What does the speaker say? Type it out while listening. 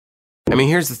I mean,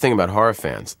 here's the thing about horror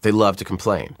fans. They love to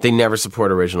complain. They never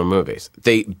support original movies.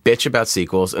 They bitch about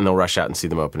sequels, and they'll rush out and see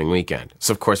them opening weekend.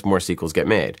 So, of course, more sequels get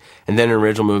made. And then an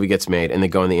original movie gets made, and they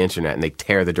go on the internet, and they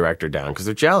tear the director down because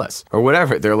they're jealous. Or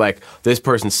whatever. They're like, this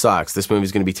person sucks. This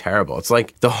movie's going to be terrible. It's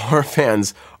like the horror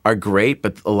fans are great,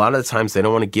 but a lot of the times they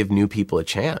don't want to give new people a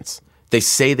chance. They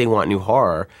say they want new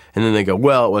horror, and then they go,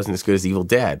 well, it wasn't as good as Evil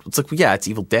Dead. It's like, well, yeah, it's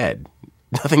Evil Dead.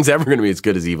 Nothing's ever going to be as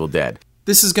good as Evil Dead.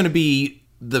 This is going to be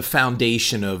the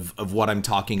foundation of what I'm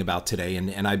talking about today.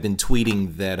 And I've been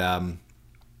tweeting that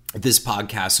this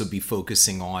podcast would be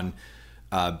focusing on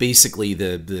basically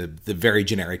the very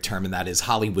generic term, and that is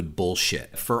Hollywood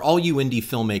bullshit. For all you indie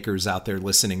filmmakers out there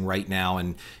listening right now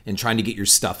and trying to get your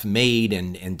stuff made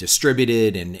and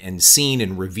distributed and seen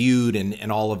and reviewed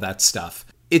and all of that stuff,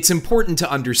 it's important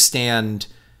to understand,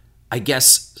 I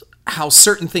guess, how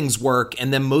certain things work.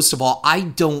 And then most of all, I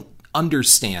don't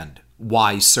understand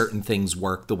why certain things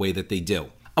work the way that they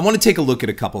do. I want to take a look at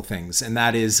a couple things, and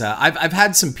that is I've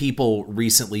had some people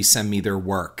recently send me their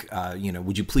work.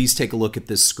 Would you please take a look at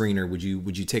this screener? Would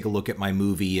you take a look at my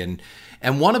movie? And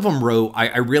one of them wrote,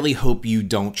 I really hope you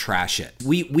don't trash it.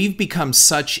 We've become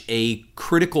such a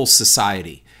critical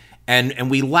society, and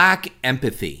we lack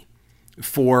empathy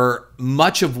for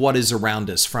much of what is around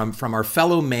us from our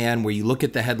fellow man. Where you look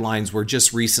at the headlines, where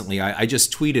just recently I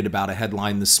just tweeted about a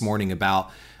headline this morning about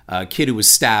a kid who was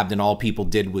stabbed, and all people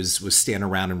did was stand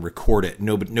around and record it.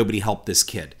 Nobody helped this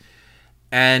kid.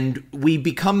 And we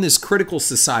become this critical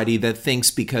society that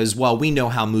thinks because, well, we know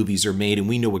how movies are made and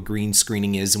we know what green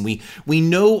screening is, and we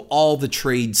know all the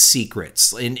trade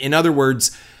secrets. In other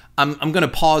words, I'm going to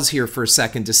pause here for a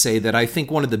second to say that I think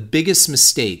one of the biggest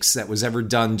mistakes that was ever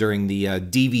done during the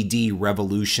DVD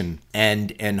revolution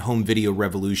and home video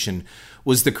revolution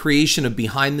was the creation of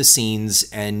behind the scenes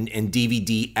and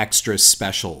DVD extra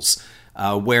specials,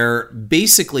 where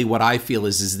basically what I feel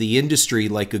is the industry,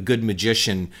 like a good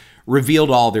magician, revealed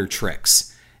all their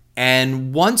tricks.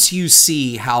 And once you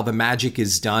see how the magic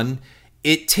is done,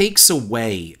 it takes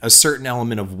away a certain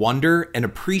element of wonder and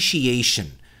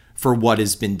appreciation for what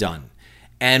has been done.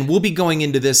 And we'll be going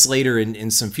into this later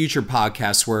in some future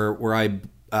podcasts where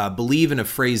I believe in a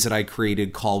phrase that I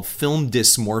created called film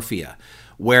dysmorphia,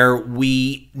 where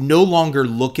we no longer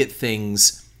look at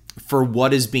things for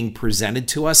what is being presented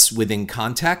to us within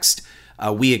context.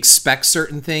 We expect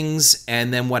certain things,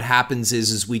 and then what happens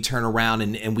is we turn around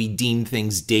and we deem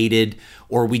things dated,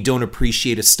 or we don't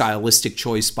appreciate a stylistic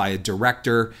choice by a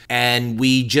director, and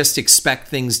we just expect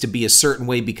things to be a certain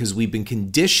way because we've been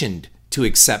conditioned to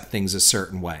accept things a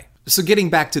certain way. So getting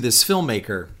back to this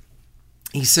filmmaker,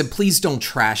 he said, please don't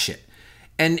trash it.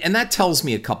 And that tells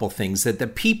me a couple things, that the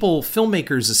people,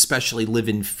 filmmakers especially, live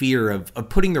in fear of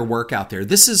putting their work out there.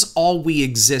 This is all we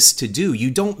exist to do. You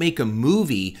don't make a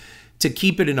movie to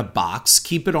keep it in a box,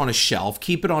 keep it on a shelf,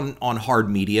 keep it on hard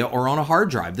media or on a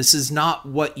hard drive. This is not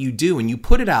what you do. And you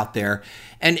put it out there.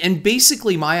 And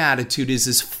basically my attitude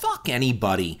is fuck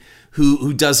anybody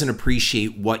who doesn't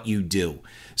appreciate what you do.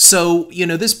 So,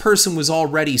 this person was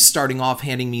already starting off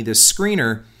handing me this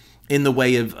screener in the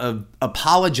way of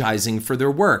apologizing for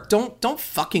their work. Don't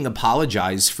fucking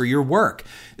apologize for your work.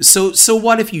 So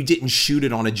what if you didn't shoot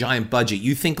it on a giant budget?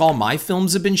 You think all my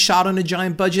films have been shot on a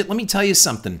giant budget? Let me tell you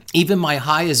something. Even my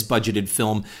highest budgeted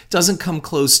film doesn't come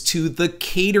close to the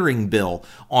catering bill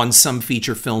on some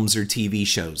feature films or TV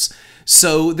shows.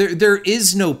 So there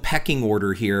is no pecking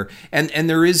order here, and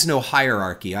there is no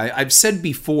hierarchy. I've said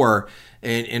before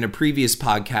in a previous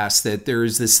podcast that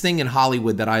there's this thing in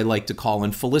Hollywood that I like to call,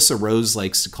 and Felissa Rose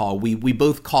likes to call, we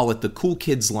both call it the cool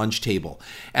kids lunch table.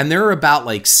 And there are about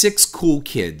like 6 cool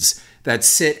kids that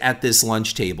sit at this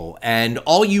lunch table, and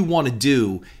all you want to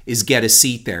do is get a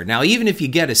seat there. Now, even if you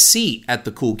get a seat at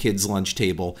the cool kids lunch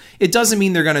table, it doesn't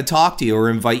mean they're going to talk to you or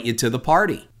invite you to the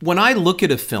party. When I look at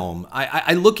a film,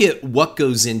 I look at what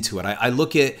goes into it. I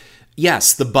look at,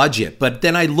 yes, the budget, but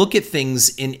then I look at things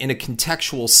in a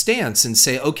contextual stance and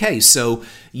say, okay, so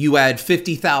you had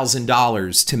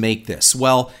 $50,000 to make this.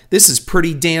 Well, this is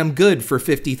pretty damn good for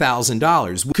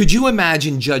 $50,000. Could you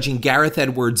imagine judging Gareth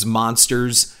Edwards'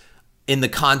 Monsters in the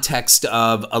context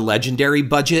of a legendary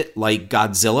budget like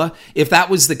Godzilla? If that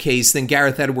was the case, then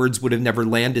Gareth Edwards would have never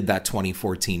landed that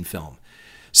 2014 film.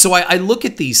 So I look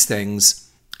at these things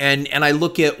and I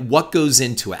look at what goes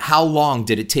into it. How long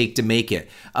did it take to make it?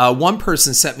 One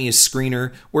person sent me a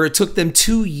screener where it took them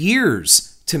 2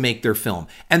 years to make their film.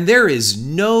 And there is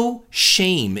no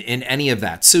shame in any of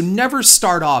that. So never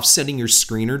start off sending your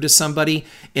screener to somebody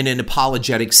in an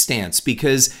apologetic stance,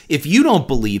 because if you don't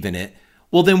believe in it,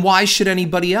 well, then why should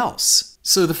anybody else?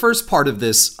 So the first part of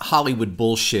this Hollywood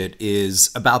bullshit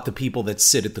is about the people that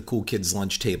sit at the cool kids'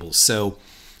 lunch tables. So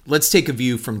let's take a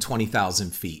view from 20,000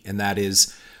 feet, and that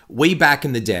is way back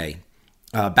in the day.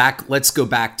 Let's go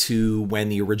back to when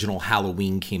the original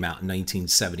Halloween came out in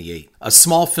 1978. A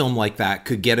small film like that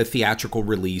could get a theatrical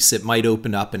release. It might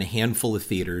open up in a handful of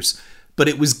theaters, but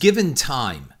it was given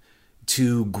time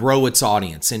to grow its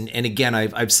audience. And again,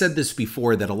 I've said this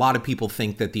before, that a lot of people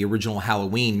think that the original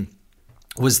Halloween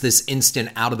was this instant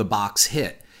out-of-the-box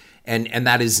hit. And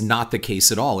that is not the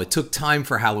case at all. It took time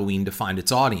for Halloween to find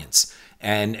its audience.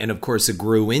 And of course, it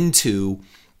grew into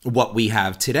what we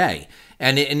have today.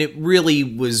 And it really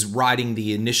was riding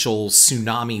the initial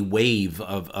tsunami wave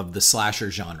of the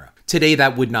slasher genre. Today,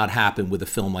 that would not happen with a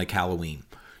film like Halloween.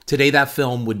 Today, that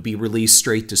film would be released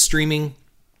straight to streaming,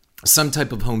 some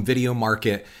type of home video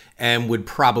market, and would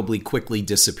probably quickly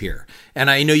disappear. And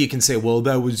I know you can say, well,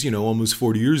 that was, almost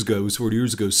 40 years ago. It was 40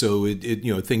 years ago, so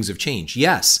things have changed.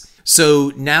 Yes.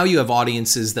 So now you have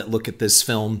audiences that look at this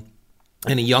film,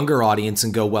 and a younger audience,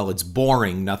 and go, well, it's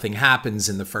boring. Nothing happens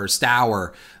in the first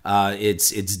hour.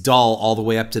 It's dull all the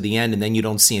way up to the end, and then you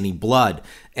don't see any blood.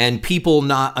 And people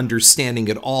not understanding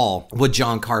at all what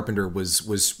John Carpenter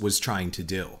was trying to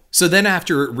do. So then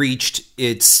after it reached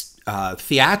its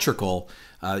theatrical,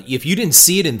 if you didn't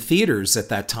see it in theaters at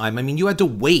that time, you had to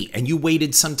wait, and you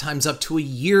waited sometimes up to a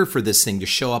year for this thing to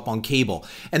show up on cable.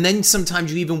 And then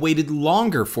sometimes you even waited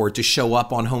longer for it to show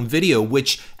up on home video,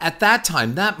 which at that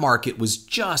time, that market was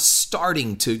just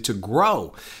starting to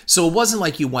grow. So it wasn't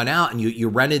like you went out and you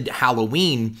rented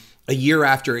Halloween a year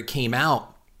after it came out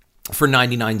for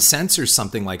 99 cents or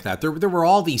something like that. There were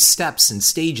all these steps and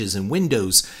stages and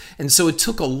windows. And so it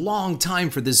took a long time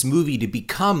for this movie to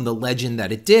become the legend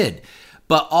that it did.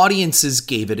 But audiences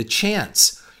gave it a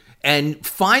chance. And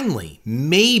finally,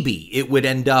 maybe it would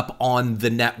end up on the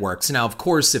networks. Now, of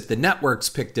course, if the networks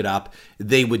picked it up,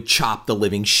 they would chop the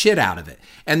living shit out of it.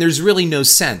 And there's really no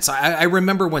sense. I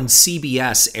remember when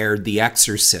CBS aired The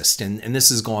Exorcist, and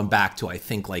this is going back to, I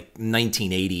think, like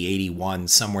 1980, 81,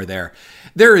 somewhere there.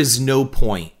 There is no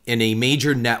point in a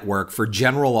major network for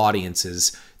general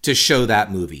audiences to show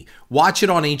that movie. Watch it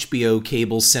on HBO,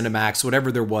 cable, Cinemax,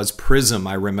 whatever there was, Prism,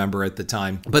 I remember at the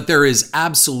time. But there is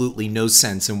absolutely no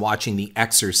sense in watching The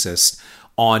Exorcist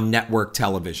on network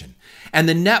television. And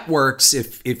the networks,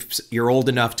 if you're old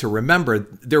enough to remember,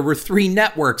 there were 3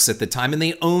 networks at the time, and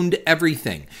they owned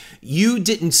everything. You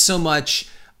didn't so much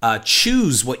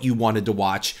choose what you wanted to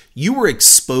watch, you were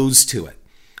exposed to it.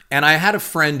 And I had a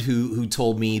friend who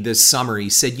told me this summer,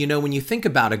 he said, when you think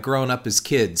about it, growing up as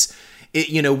kids,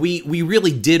 we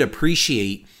really did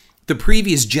appreciate the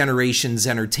previous generation's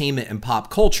entertainment and pop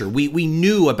culture. We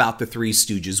knew about the Three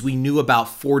Stooges. We knew about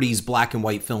 40s black and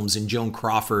white films and Joan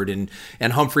Crawford and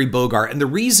Humphrey Bogart. And the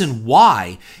reason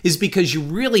why is because you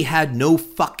really had no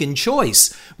fucking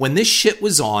choice. When this shit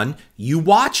was on, you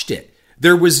watched it.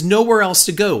 There was nowhere else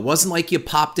to go. It wasn't like you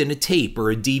popped in a tape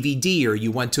or a DVD, or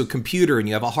you went to a computer and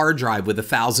you have a hard drive with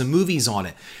 1,000 movies on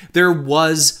it. There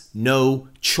was no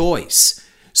choice.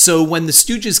 So when the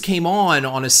Stooges came on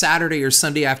a Saturday or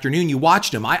Sunday afternoon, you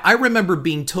watched them. I remember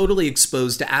being totally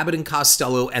exposed to Abbott and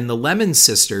Costello and the Lemon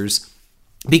Sisters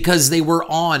because they were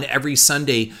on every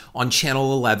Sunday on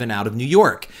Channel 11 out of New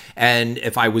York. And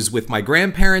if I was with my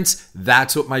grandparents,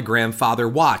 that's what my grandfather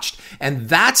watched. And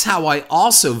that's how I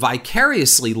also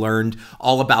vicariously learned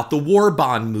all about the war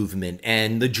bond movement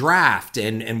and the draft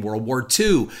and World War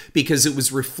II, because it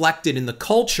was reflected in the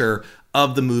culture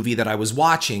of the movie that I was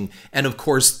watching. And of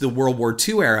course, the World War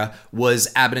II era was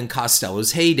Abbott and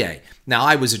Costello's heyday. Now,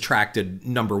 I was attracted,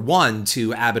 number one,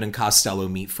 to Abbott and Costello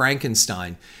Meet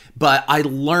Frankenstein, but I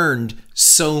learned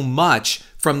so much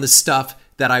from the stuff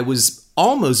that I was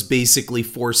almost basically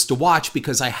forced to watch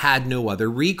because I had no other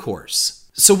recourse.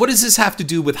 So what does this have to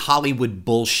do with Hollywood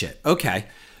bullshit? Okay.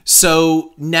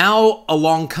 So now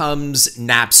along comes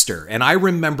Napster. And I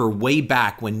remember way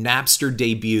back when Napster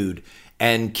debuted,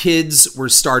 and kids were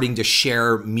starting to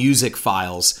share music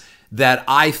files, that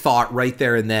I thought right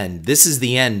there and then, this is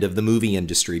the end of the movie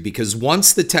industry. Because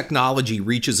once the technology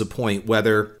reaches a point,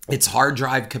 whether it's hard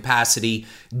drive capacity,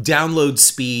 download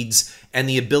speeds, and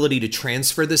the ability to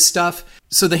transfer this stuff.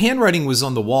 So the handwriting was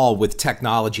on the wall with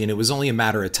technology, and it was only a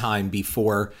matter of time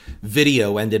before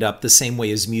video ended up the same way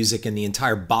as music, and the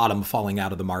entire bottom falling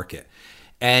out of the market.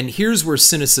 And here's where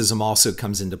cynicism also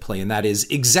comes into play, and that is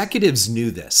executives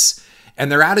knew this. And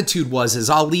their attitude was,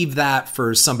 I'll leave that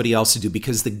for somebody else to do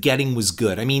because the getting was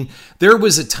good. I mean, there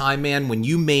was a time, man, when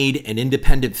you made an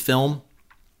independent film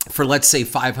for, let's say,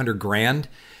 $500,000,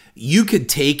 you could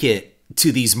take it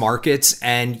to these markets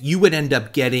and you would end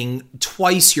up getting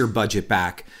twice your budget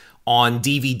back on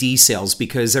DVD sales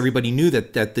because everybody knew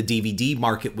that the DVD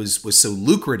market was so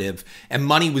lucrative and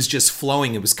money was just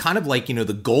flowing. It was kind of like,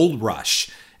 the gold rush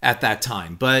at that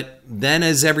time. But then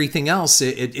as everything else,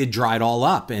 it dried all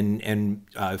up and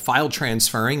file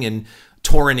transferring and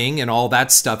torrenting and all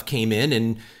that stuff came in,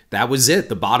 and that was it.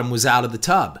 The bottom was out of the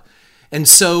tub. And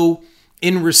so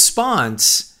in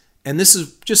response, and this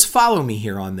is, just follow me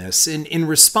here on this, in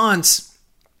response,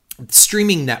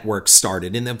 streaming networks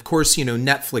started. And of course,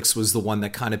 Netflix was the one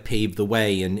that kind of paved the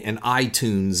way, and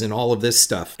iTunes and all of this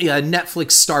stuff.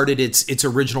 Netflix started its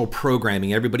original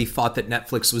programming. Everybody thought that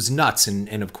Netflix was nuts.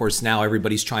 And of course, now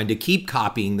everybody's trying to keep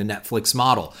copying the Netflix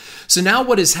model. So now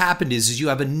what has happened is you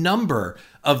have a number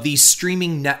of these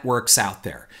streaming networks out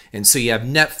there. And so you have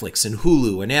Netflix and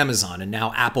Hulu and Amazon and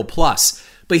now Apple Plus.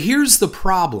 But here's the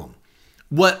problem.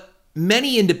 What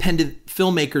many independent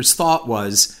filmmakers thought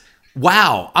was,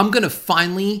 wow, I'm going to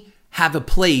finally have a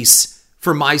place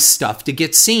for my stuff to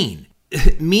get seen.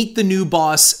 Meet the new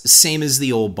boss, same as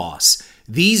the old boss.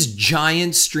 These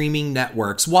giant streaming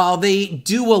networks, while they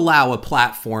do allow a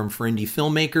platform for indie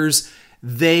filmmakers,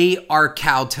 they are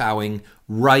kowtowing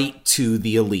right to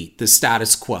the elite, the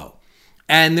status quo.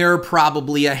 And there are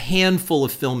probably a handful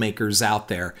of filmmakers out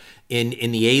there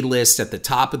in the A-list, at the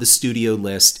top of the studio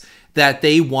list, that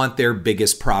they want their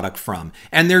biggest product from.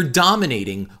 And they're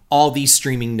dominating all these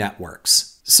streaming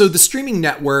networks. So the streaming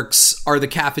networks are the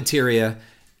cafeteria,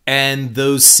 and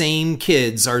those same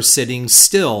kids are sitting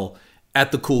still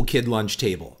at the cool kid lunch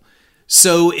table.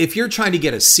 So if you're trying to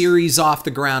get a series off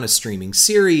the ground, a streaming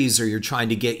series, or you're trying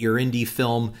to get your indie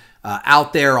film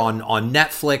out there on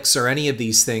Netflix or any of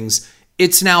these things,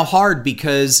 it's now hard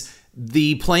because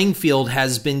the playing field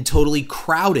has been totally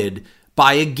crowded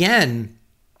by, again,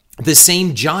 the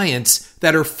same giants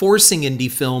that are forcing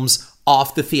indie films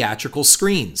off the theatrical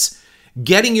screens.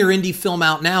 Getting your indie film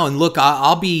out now, and look,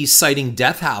 I'll be citing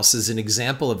Death House as an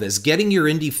example of this. Getting your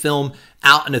indie film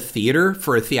out in a theater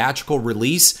for a theatrical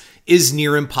release is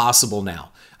near impossible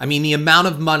now. I mean, the amount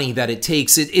of money that it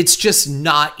takes, it's just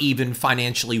not even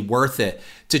financially worth it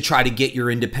to try to get your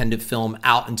independent film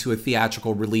out into a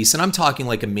theatrical release. And I'm talking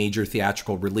like a major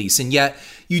theatrical release. And yet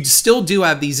you still do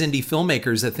have these indie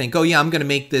filmmakers that think, oh yeah, I'm going to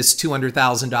make this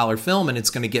 $200,000 film and it's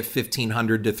going to get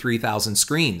 1,500 to 3,000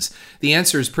 screens. The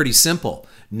answer is pretty simple.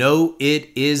 No, it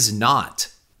is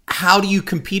not. How do you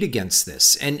compete against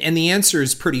this? And the answer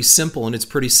is pretty simple, and it's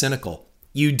pretty cynical.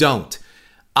 You don't.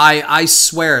 I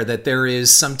swear that there is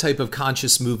some type of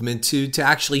conscious movement to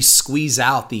actually squeeze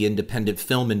out the independent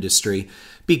film industry,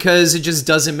 because it just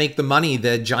doesn't make the money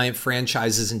that giant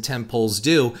franchises and tentpoles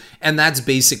do. And that's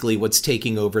basically what's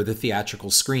taking over the theatrical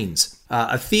screens.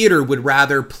 A theater would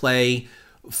rather play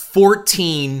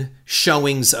 14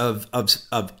 showings of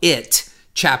It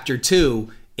Chapter 2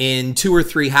 in 2 or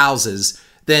 3 houses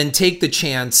than take the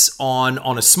chance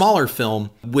on a smaller film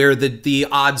where the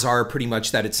odds are pretty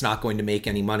much that it's not going to make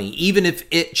any money. Even if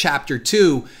It Chapter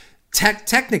 2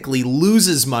 technically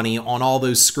loses money on all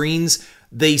those screens,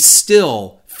 they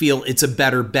still feel it's a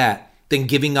better bet than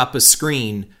giving up a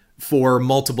screen for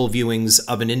multiple viewings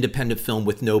of an independent film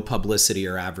with no publicity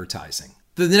or advertising.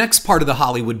 The next part of the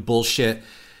Hollywood bullshit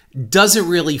doesn't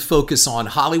really focus on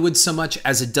Hollywood so much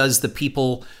as it does the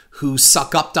people who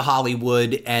suck up to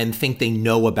Hollywood and think they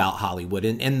know about Hollywood.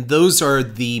 And those are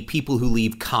the people who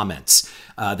leave comments.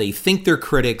 They think they're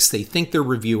critics, they think they're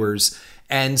reviewers.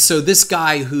 And so this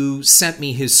guy who sent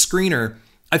me his screener,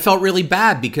 I felt really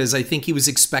bad because I think he was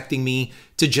expecting me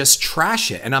to just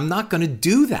trash it. And I'm not going to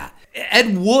do that.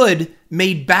 Ed Wood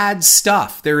made bad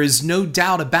stuff. There is no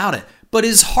doubt about it. But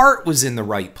his heart was in the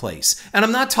right place. And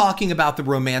I'm not talking about the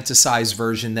romanticized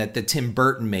version that Tim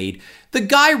Burton made. The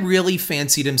guy really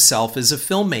fancied himself as a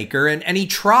filmmaker, and he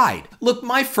tried. Look,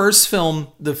 my first film,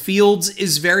 The Fields,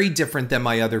 is very different than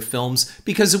my other films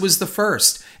because it was the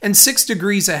first. And 6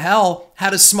 Degrees of Hell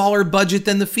had a smaller budget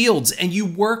than The Fields, and you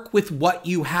work with what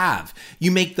you have.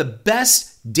 You make the best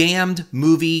damned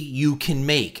movie you can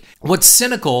make. What's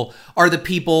cynical are the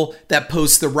people that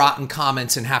post the rotten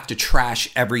comments and have to trash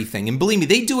everything. And believe me,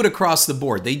 they do it across the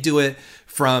board. They do it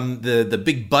from the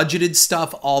big budgeted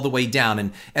stuff all the way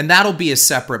down. And that'll be a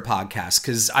separate podcast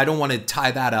because I don't want to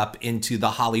tie that up into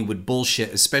the Hollywood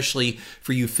bullshit, especially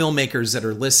for you filmmakers that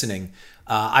are listening.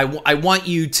 I want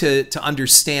you to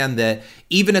understand that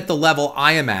even at the level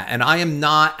I am at, and I am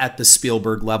not at the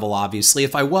Spielberg level, obviously.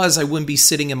 If I was, I wouldn't be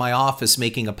sitting in my office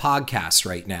making a podcast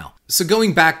right now. So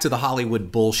going back to the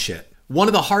Hollywood bullshit, one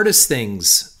of the hardest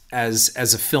things as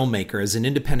a filmmaker, as an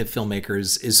independent filmmaker,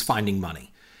 is finding money.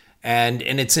 And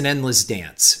it's an endless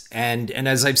dance. And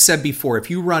as I've said before, if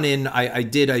you run in, I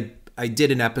I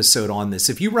did an episode on this.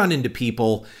 If you run into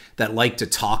people that like to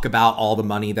talk about all the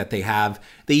money that they have,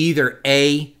 they either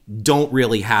A, don't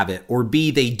really have it, or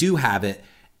B, they do have it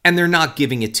and they're not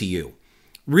giving it to you.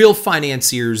 Real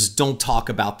financiers don't talk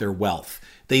about their wealth.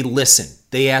 They listen.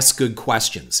 They ask good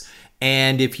questions.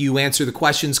 And if you answer the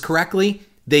questions correctly,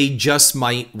 they just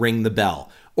might ring the bell.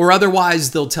 Or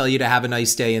otherwise, they'll tell you to have a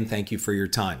nice day and thank you for your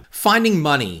time. Finding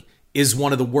money is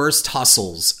one of the worst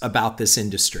hustles about this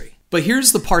industry. But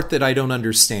here's the part that I don't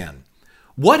understand.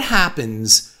 What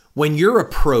happens when you're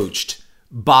approached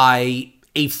by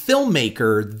a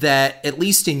filmmaker that, at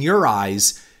least in your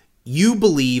eyes, you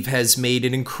believe has made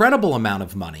an incredible amount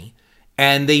of money,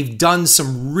 and they've done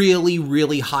some really,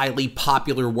 really highly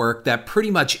popular work that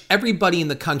pretty much everybody in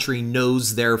the country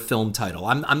knows their film title?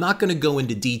 I'm not going to go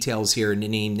into details here and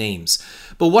name names,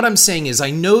 but what I'm saying is I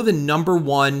know the number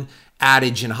one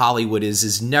adage in Hollywood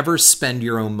is never spend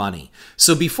your own money.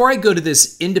 So before I go to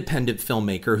this independent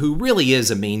filmmaker who really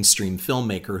is a mainstream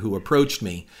filmmaker who approached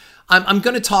me, I'm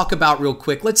going to talk about real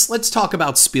quick. Let's talk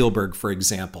about Spielberg, for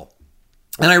example.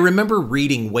 And I remember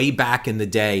reading way back in the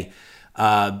day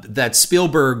that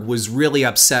Spielberg was really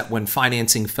upset when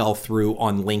financing fell through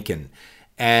on Lincoln.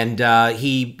 And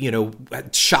he,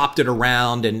 shopped it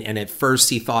around. And at first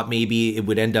he thought maybe it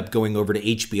would end up going over to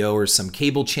HBO or some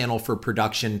cable channel for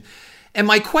production. And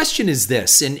my question is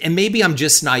this, and maybe I'm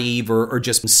just naive or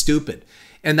just stupid.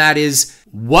 And that is,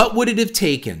 what would it have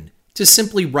taken to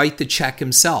simply write the check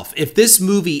himself? If this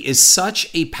movie is such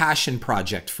a passion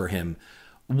project for him,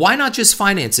 why not just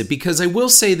finance it? Because I will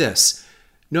say this,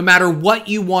 no matter what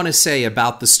you want to say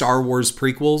about the Star Wars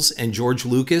prequels and George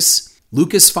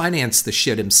Lucas financed the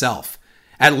shit himself.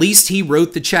 At least he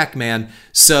wrote the check, man.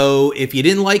 So if you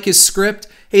didn't like his script,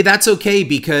 hey, that's okay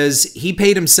because he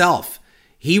paid himself.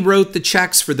 He wrote the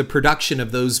checks for the production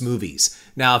of those movies.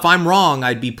 Now, if I'm wrong,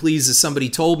 I'd be pleased if somebody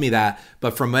told me that.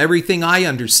 But from everything I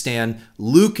understand,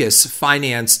 Lucas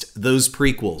financed those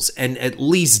prequels and at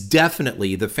least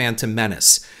definitely The Phantom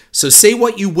Menace. So say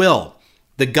what you will.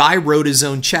 The guy wrote his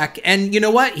own check. And you know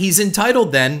what? He's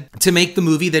entitled then to make the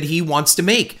movie that he wants to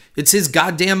make. It's his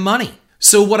goddamn money.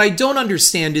 So what I don't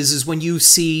understand is when you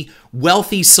see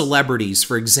wealthy celebrities,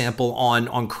 for example, on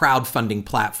crowdfunding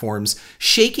platforms,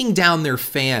 shaking down their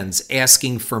fans,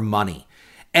 asking for money.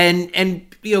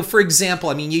 And for example,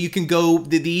 I mean, you can go,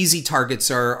 the easy targets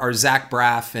are Zach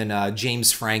Braff and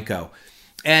James Franco.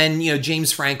 And,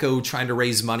 James Franco trying to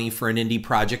raise money for an indie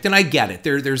project. And I get it.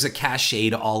 There's a cachet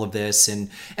to all of this.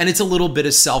 And it's a little bit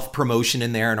of self-promotion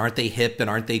in there. And aren't they hip and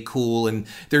aren't they cool? And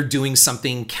they're doing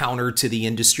something counter to the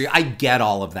industry. I get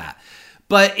all of that.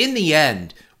 But in the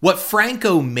end, what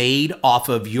Franco made off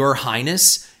of Your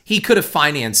Highness, he could have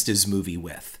financed his movie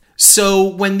with. So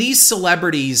when these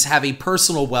celebrities have a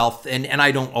personal wealth, and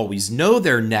I don't always know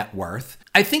their net worth,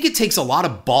 I think it takes a lot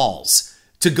of balls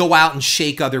to go out and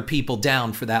shake other people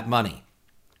down for that money.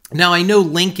 Now, I know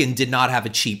Lincoln did not have a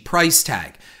cheap price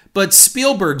tag, but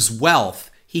Spielberg's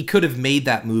wealth, he could have made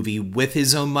that movie with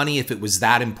his own money if it was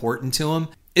that important to him.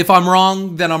 If I'm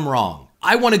wrong, then I'm wrong.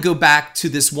 I want to go back to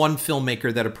this one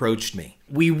filmmaker that approached me.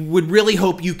 We would really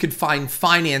hope you could find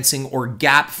financing or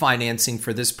gap financing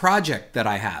for this project that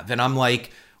I have. And I'm like,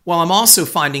 well, I'm also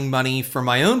finding money for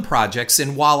my own projects.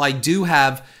 And while I do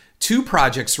have 2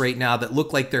 projects right now that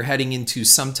look like they're heading into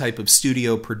some type of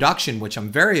studio production, which I'm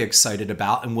very excited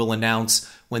about and will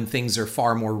announce when things are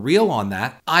far more real on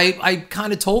that. I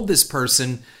kind of told this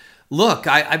person, look,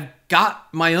 I've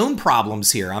got my own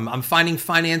problems here. I'm finding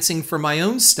financing for my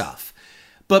own stuff.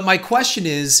 But my question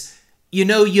is,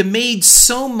 you made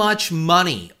so much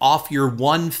money off your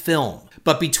one film,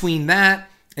 but between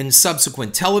that and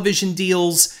subsequent television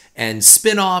deals and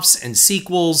spin-offs and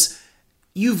sequels,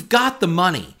 you've got the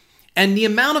money. And the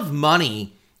amount of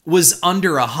money was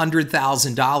under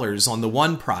 $100,000 on the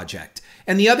one project.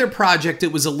 And the other project,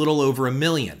 it was a little over $1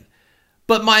 million.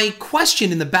 But my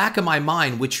question in the back of my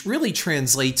mind, which really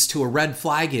translates to a red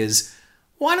flag, is,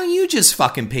 why don't you just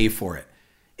fucking pay for it?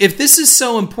 If this is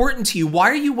so important to you, why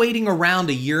are you waiting around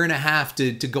a year and a half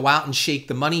to go out and shake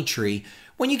the money tree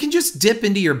when you can just dip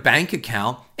into your bank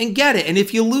account and get it? And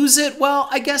if you lose it, well,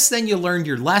 I guess then you learned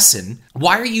your lesson.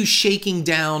 Why are you shaking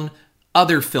down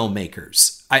other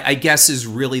filmmakers, I guess is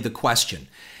really the question.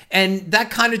 And that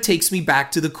kind of takes me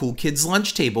back to the Cool Kids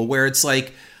lunch table where it's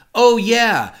like, oh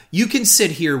yeah, you can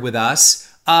sit here with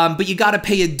us, but you got to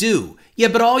pay a due. Yeah,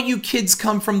 but all you kids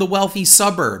come from the wealthy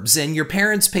suburbs and your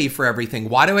parents pay for everything.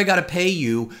 Why do I got to pay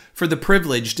you for the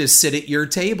privilege to sit at your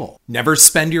table? Never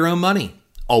spend your own money.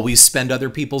 Always spend other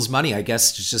people's money. I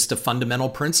guess it's just a fundamental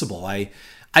principle. I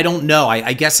I don't know.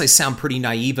 I guess I sound pretty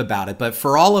naive about it. But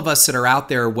for all of us that are out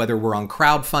there, whether we're on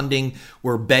crowdfunding,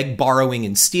 we're borrowing,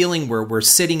 and stealing, we're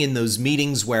sitting in those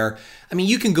meetings where, I mean,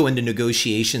 you can go into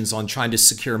negotiations on trying to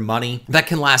secure money that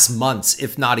can last months,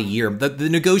 if not a year. The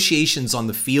negotiations on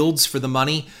the fields for the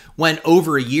money went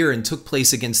over a year and took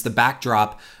place against the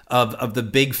backdrop of the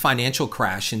big financial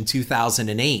crash in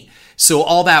 2008. So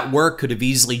all that work could have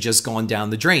easily just gone down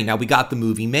the drain. Now we got the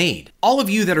movie made. All of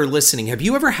you that are listening, have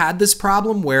you ever had this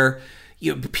problem where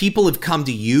people have come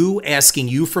to you asking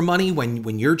you for money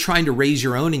when you're trying to raise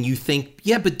your own and you think,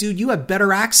 yeah, but dude, you have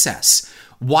better access.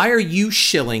 Why are you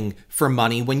shilling for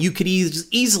money when you could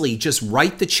easily just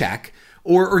write the check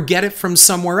or get it from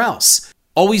somewhere else?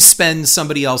 Always spend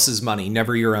somebody else's money,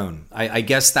 never your own. I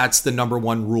guess that's the number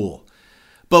one rule.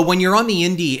 But when you're on the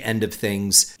indie end of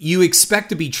things, you expect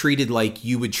to be treated like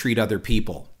you would treat other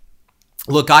people.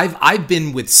 Look, I've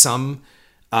been with some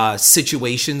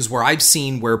situations where I've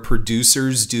seen where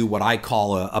producers do what I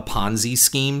call a Ponzi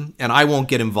scheme, and I won't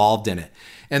get involved in it.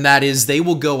 And that is, they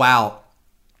will go out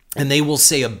and they will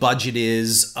say a budget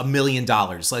is $1 million.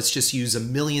 Let's just use $1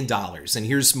 million. And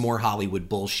here's more Hollywood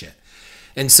bullshit.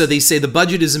 And so they say the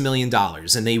budget is $1 million,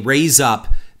 and they raise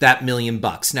up that $1 million.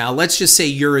 Now, let's just say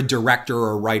you're a director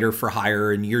or a writer for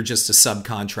hire and you're just a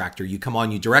subcontractor. You come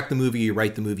on, you direct the movie, you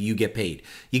write the movie, you get paid.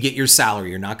 You get your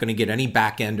salary. You're not going to get any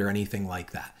back end or anything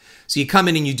like that. So you come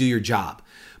in and you do your job.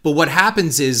 But what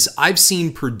happens is I've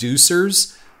seen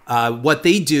producers, what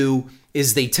they do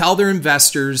is they tell their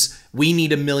investors, we need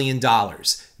 $1 million.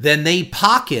 Then they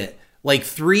pocket like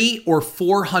 $300,000 or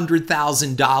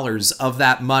 $400,000 of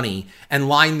that money and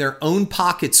line their own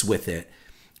pockets with it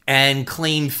and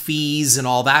claim fees and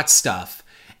all that stuff,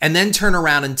 and then turn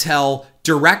around and tell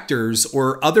directors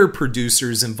or other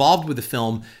producers involved with the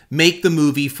film, make the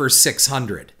movie for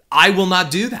 $600,000. I will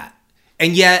not do that.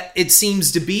 And yet it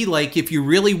seems to be like if you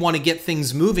really want to get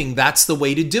things moving, that's the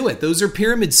way to do it. Those are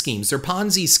pyramid schemes. They're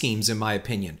Ponzi schemes, in my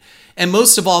opinion. And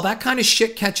most of all, that kind of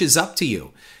shit catches up to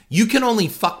you. You can only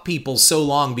fuck people so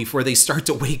long before they start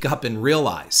to wake up and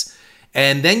realize.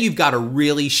 And then you've got a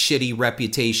really shitty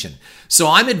reputation. So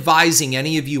I'm advising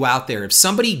any of you out there, if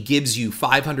somebody gives you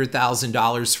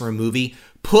 $500,000 for a movie,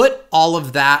 put all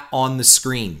of that on the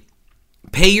screen.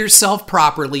 Pay yourself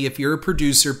properly. If you're a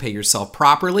producer, pay yourself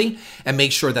properly and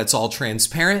make sure that's all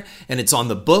transparent and it's on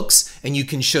the books and you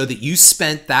can show that you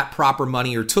spent that proper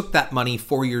money or took that money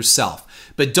for yourself.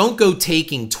 But don't go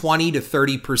taking 20 to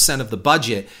 30% of the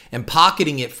budget and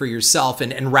pocketing it for yourself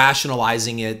and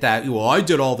rationalizing it that, well, I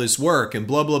did all this work and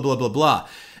blah, blah, blah, blah, blah.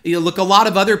 You know, look, a lot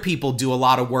of other people do a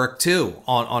lot of work too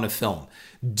on a film.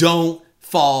 Don't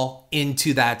fall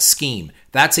into that scheme.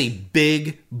 That's a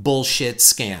big bullshit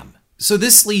scam. So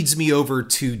this leads me over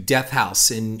to Death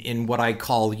House in what I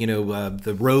call,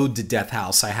 the road to Death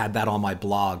House. I had that on my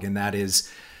blog, and that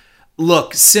is,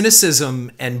 look,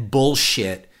 cynicism and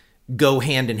bullshit go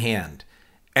hand in hand.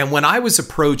 And when I was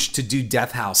approached to do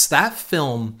Death House, that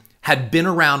film had been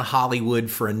around Hollywood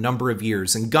for a number of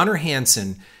years, and Gunnar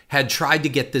Hansen had tried to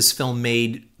get this film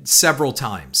made several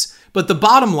times. But the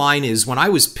bottom line is, when I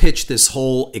was pitched this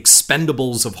whole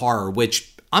Expendables of horror, which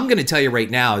I'm going to tell you right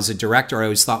now, as a director, I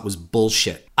always thought was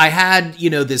bullshit. I had,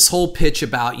 this whole pitch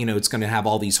about, it's going to have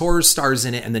all these horror stars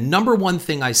in it. And the number one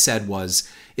thing I said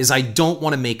is I don't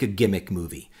want to make a gimmick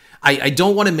movie. I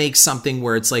don't want to make something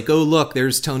where it's like, oh, look,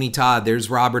 there's Tony Todd,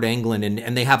 there's Robert Englund,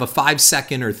 and they have a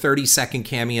 5-second or 30-second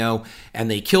cameo,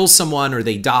 and they kill someone or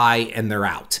they die and they're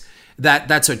out.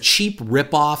 That's a cheap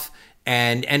ripoff,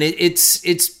 and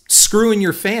it's screwing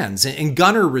your fans. And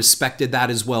Gunnar respected that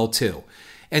as well, too.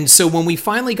 And so when we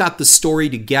finally got the story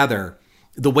together,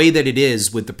 the way that it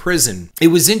is with the prison, it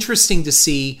was interesting to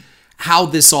see how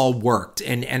this all worked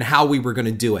and how we were going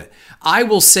to do it. I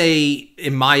will say,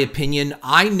 in my opinion,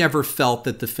 I never felt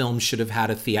that the film should have had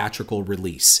a theatrical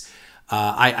release.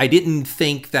 I didn't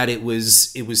think that it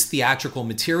was theatrical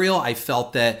material. I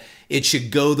felt that it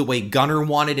should go the way Gunnar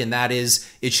wanted, and that is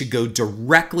it should go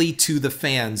directly to the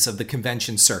fans of the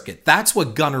convention circuit. That's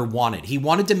what Gunnar wanted. He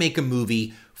wanted to make a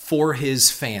movie for his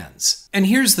fans. And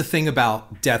here's the thing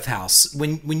about Death House.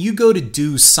 When you go to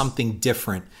do something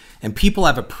different and people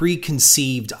have a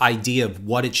preconceived idea of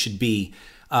what it should be,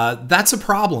 that's a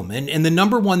problem. And the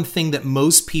number one thing that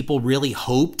most people really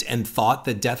hoped and thought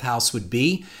that Death House would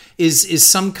be is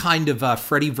some kind of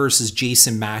Freddy versus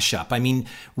Jason mashup. I mean,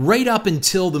 right up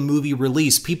until the movie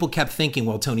release, people kept thinking,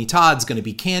 well, Tony Todd's going to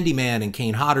be Candyman and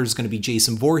Kane Hodder's going to be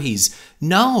Jason Voorhees.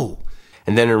 No.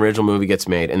 And then an original movie gets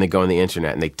made and they go on the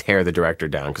internet and they tear the director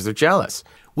down because they're jealous.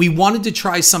 We wanted to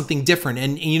try something different.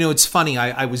 And it's funny,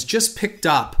 I was just picked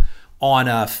up on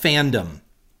Fandom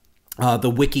the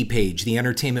wiki page, the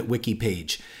entertainment wiki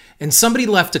page. And somebody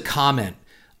left a comment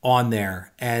on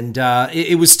there, and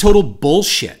it was total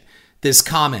bullshit, this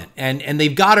comment. And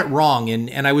they've got it wrong.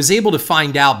 And I was able to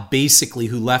find out basically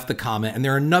who left the comment. And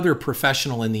they're another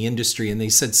professional in the industry. And they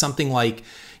said something like,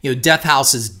 Death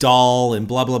House is dull and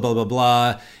blah, blah, blah, blah,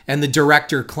 blah. And the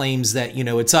director claims that,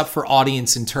 it's up for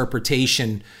audience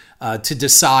interpretation to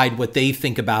decide what they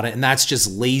think about it. And that's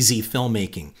just lazy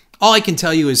filmmaking. All I can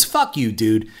tell you is, fuck you,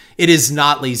 dude. It is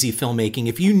not lazy filmmaking.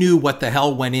 If you knew what the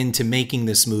hell went into making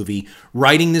this movie,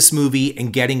 writing this movie,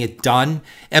 and getting it done,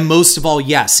 and most of all,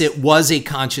 yes, it was a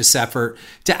conscious effort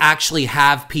to actually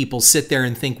have people sit there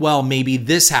and think, well, maybe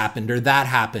this happened or that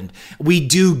happened. We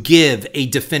do give a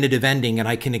definitive ending, and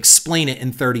I can explain it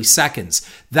in 30 seconds.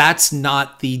 That's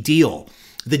not the deal.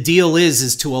 The deal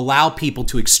is to allow people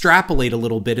to extrapolate a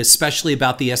little bit, especially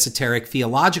about the esoteric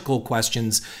theological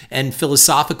questions and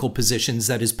philosophical positions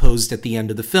that is posed at the end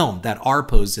of the film, that are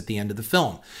posed at the end of the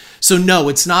film. So no,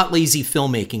 it's not lazy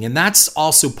filmmaking. And that's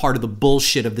also part of the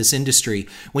bullshit of this industry.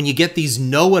 When you get these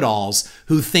know-it-alls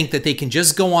who think that they can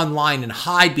just go online and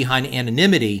hide behind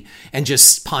anonymity and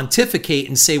just pontificate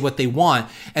and say what they want.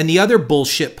 And the other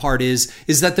bullshit part is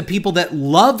that the people that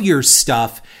love your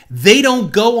stuff, they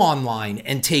don't go online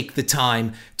and take the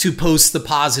time to post the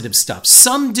positive stuff.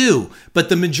 Some do, but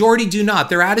the majority do not.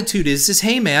 Their attitude is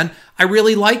hey man, I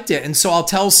really liked it, and so I'll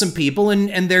tell some people,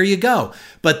 and there you go.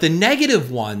 But the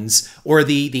negative ones, or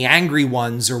the angry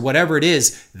ones, or whatever it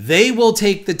is, they will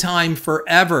take the time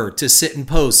forever to sit and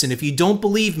post. And if you don't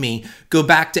believe me, go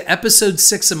back to episode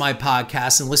 6 of my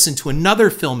podcast and listen to another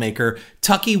filmmaker,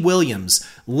 Tucky Williams.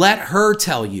 Let her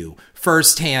tell you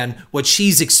firsthand what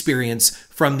she's experienced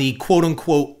from the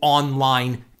quote-unquote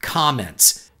online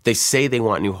comments. They say they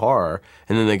want new horror,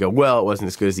 and then they go, well, it wasn't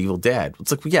as good as Evil Dead.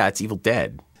 It's like, well, yeah, it's Evil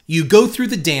Dead. You go through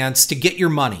the dance to get your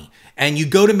money, and you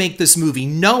go to make this movie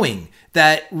knowing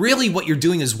that really what you're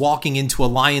doing is walking into a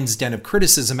lion's den of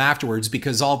criticism afterwards,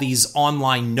 because all these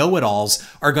online know-it-alls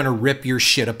are going to rip your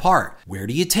shit apart. Where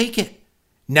do you take it?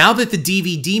 Now that the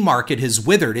DVD market has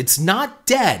withered, it's not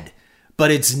dead,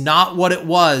 but it's not what it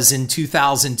was in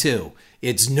 2002.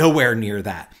 It's nowhere near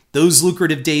that. Those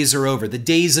lucrative days are over. The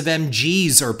days of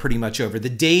MGs are pretty much over. The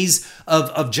days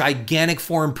of gigantic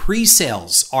foreign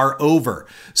pre-sales are over.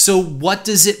 So what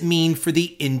does it mean for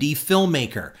the indie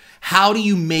filmmaker? How do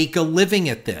you make a living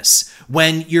at this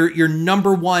when your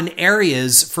number one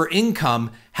areas for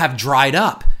income have dried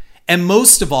up? And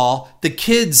most of all, the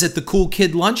kids at the cool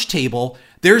kid lunch table,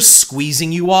 they're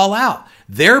squeezing you all out.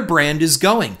 Their brand is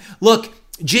going. Look,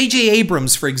 J.J.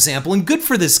 Abrams, for example, and good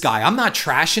for this guy. I'm not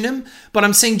trashing him, but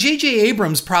I'm saying J.J.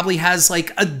 Abrams probably has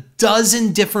like a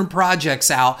dozen different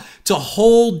projects out to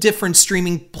whole different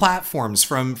streaming platforms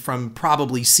from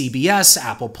probably CBS,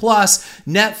 Apple Plus,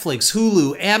 Netflix,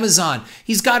 Hulu, Amazon.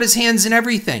 He's got his hands in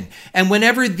everything. And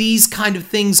whenever these kind of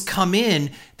things come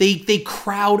in, they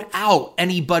crowd out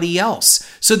anybody else.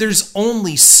 So there's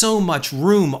only so much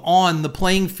room on the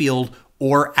playing field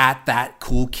or at that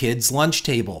cool kid's lunch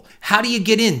table. How do you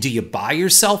get in? Do you buy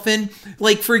yourself in?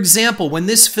 Like, for example, when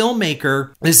this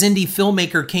indie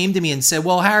filmmaker came to me and said,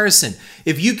 well, Harrison,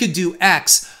 if you could do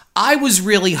X, I was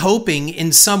really hoping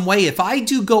in some way, if I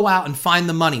do go out and find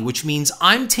the money, which means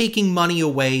I'm taking money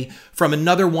away from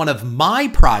another one of my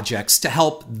projects to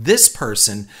help this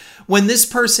person, when this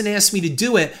person asked me to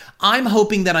do it, I'm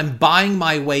hoping that I'm buying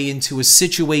my way into a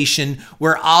situation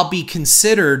where I'll be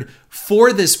considered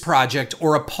for this project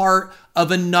or a part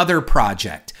of another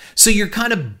project. So you're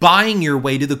kind of buying your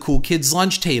way to the cool kids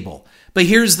lunch table. But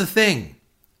here's the thing.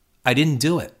 I didn't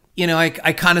do it. I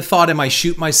kind of thought, am I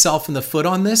shooting myself in the foot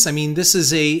on this? I mean, this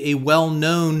is a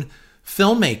well-known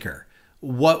filmmaker.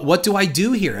 What do I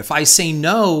do here? If I say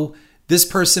no, this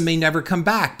person may never come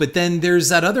back. But then there's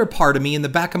that other part of me in the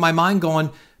back of my mind going,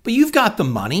 but you've got the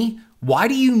money. Why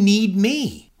do you need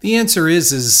me? The answer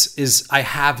is I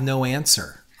have no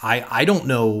answer. I don't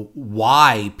know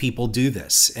why people do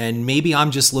this. And maybe I'm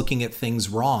just looking at things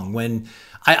wrong. When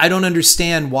I don't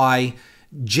understand why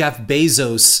Jeff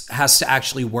Bezos has to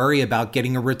actually worry about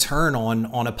getting a return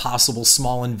on a possible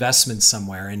small investment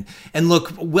somewhere. And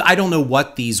look, I don't know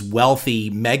what these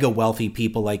wealthy, mega wealthy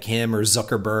people like him or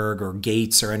Zuckerberg or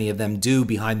Gates or any of them do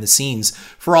behind the scenes.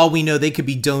 For all we know, they could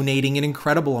be donating an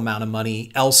incredible amount of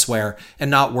money elsewhere and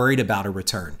not worried about a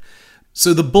return.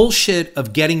 So the bullshit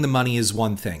of getting the money is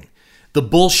one thing. The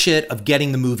bullshit of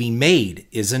getting the movie made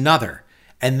is another.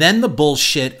 And then the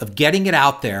bullshit of getting it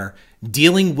out there,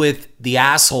 dealing with the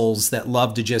assholes that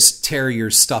love to just tear your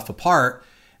stuff apart,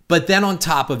 but then on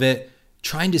top of it,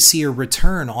 trying to see a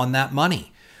return on that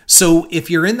money. So if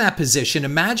you're in that position,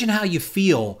 imagine how you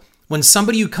feel when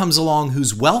somebody who comes along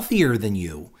who's wealthier than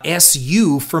you asks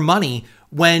you for money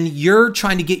when you're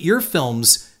trying to get your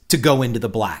films to go into the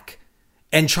black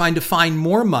and trying to find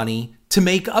more money to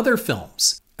make other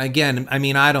films. Again, I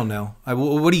mean, I don't know.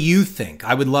 What do you think?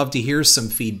 I would love to hear some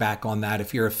feedback on that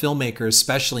if you're a filmmaker,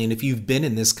 especially, and if you've been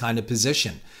in this kind of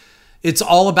position. It's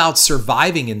all about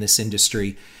surviving in this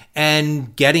industry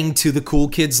and getting to the cool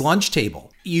kids' lunch table.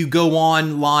 You go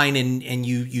online and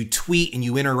you tweet and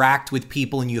you interact with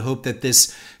people, and you hope that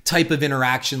this type of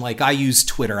interaction, like I use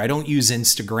Twitter. I don't use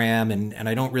Instagram and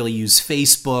I don't really use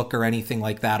Facebook or anything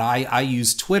like that. I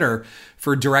use Twitter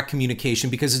for direct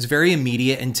communication because it's very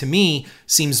immediate and to me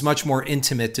seems much more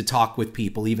intimate to talk with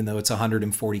people, even though it's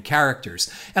 140 characters.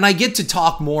 And I get to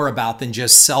talk more about than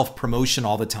just self-promotion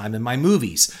all the time in my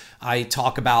movies. I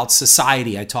talk about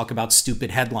society. I talk about stupid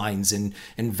headlines and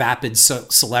vapid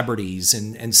celebrities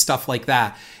and stuff like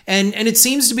that. And it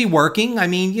seems to be working. I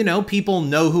mean, you know, people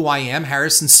know who I am,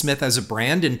 Harrison Smith as a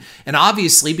brand. And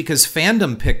obviously because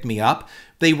fandom picked me up,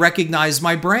 they recognize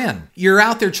my brand. You're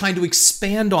out there trying to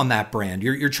expand on that brand.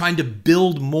 You're trying to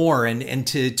build more and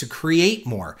to create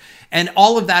more. And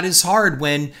all of that is hard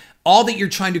when all that you're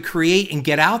trying to create and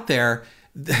get out there,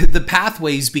 the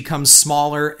pathways become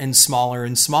smaller and smaller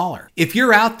and smaller. If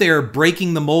you're out there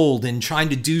breaking the mold and trying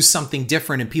to do something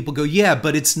different and people go, yeah,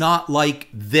 but it's not like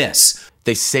this.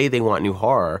 They say they want new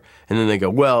horror and then they go,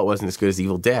 well, it wasn't as good as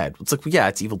Evil Dead. It's like, well, yeah,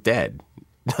 it's Evil Dead.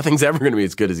 Nothing's ever going to be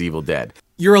as good as Evil Dead.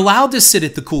 You're allowed to sit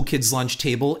at the cool kids lunch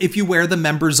table if you wear the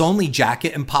members only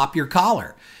jacket and pop your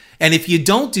collar. And if you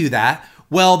don't do that,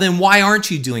 well, then why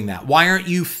aren't you doing that? Why aren't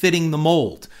you fitting the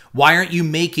mold? Why aren't you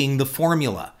making the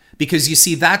formula? Because you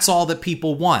see, that's all that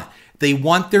people want. They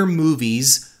want their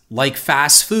movies like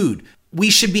fast food. We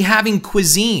should be having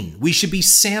cuisine. We should be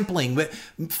sampling.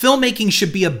 Filmmaking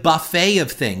should be a buffet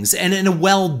of things and in a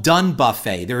well-done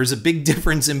buffet. There is a big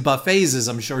difference in buffets, as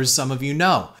I'm sure some of you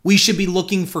know. We should be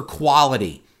looking for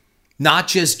quality, not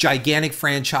just gigantic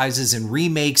franchises and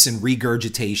remakes and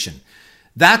regurgitation.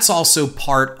 That's also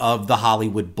part of the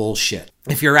Hollywood bullshit.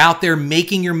 If you're out there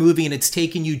making your movie and it's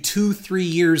taken you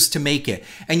 2-3 years to make it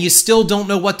and you still don't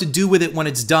know what to do with it when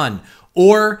it's done,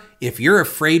 or if you're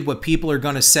afraid what people are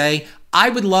going to say, I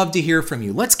would love to hear from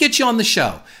you. Let's get you on the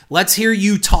show. Let's hear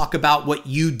you talk about what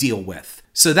you deal with.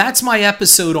 So that's my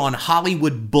episode on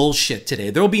Hollywood bullshit today.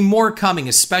 There will be more coming,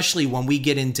 especially when we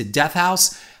get into Death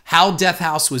House, how Death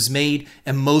House was made,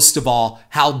 and most of all,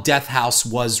 how Death House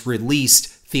was released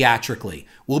theatrically.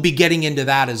 We'll be getting into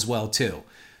that as well too.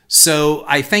 So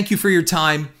I thank you for your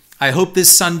time. I hope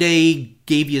this Sunday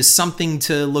gave you something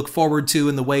to look forward to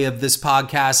in the way of this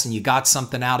podcast and you got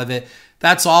something out of it.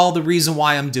 That's all the reason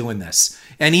why I'm doing this.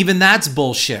 And even that's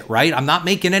bullshit, right? I'm not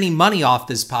making any money off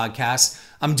this podcast.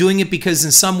 I'm doing it because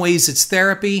in some ways it's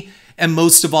therapy. And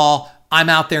most of all, I'm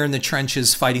out there in the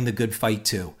trenches fighting the good fight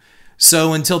too.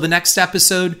 So until the next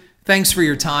episode, thanks for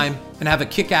your time and have a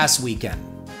kick-ass weekend.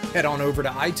 Head on over to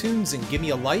iTunes and give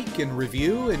me a like and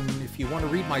review. And if you want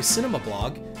to read my cinema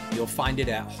blog, you'll find it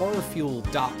at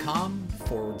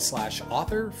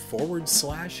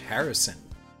horrorfuel.com/author/Harrison.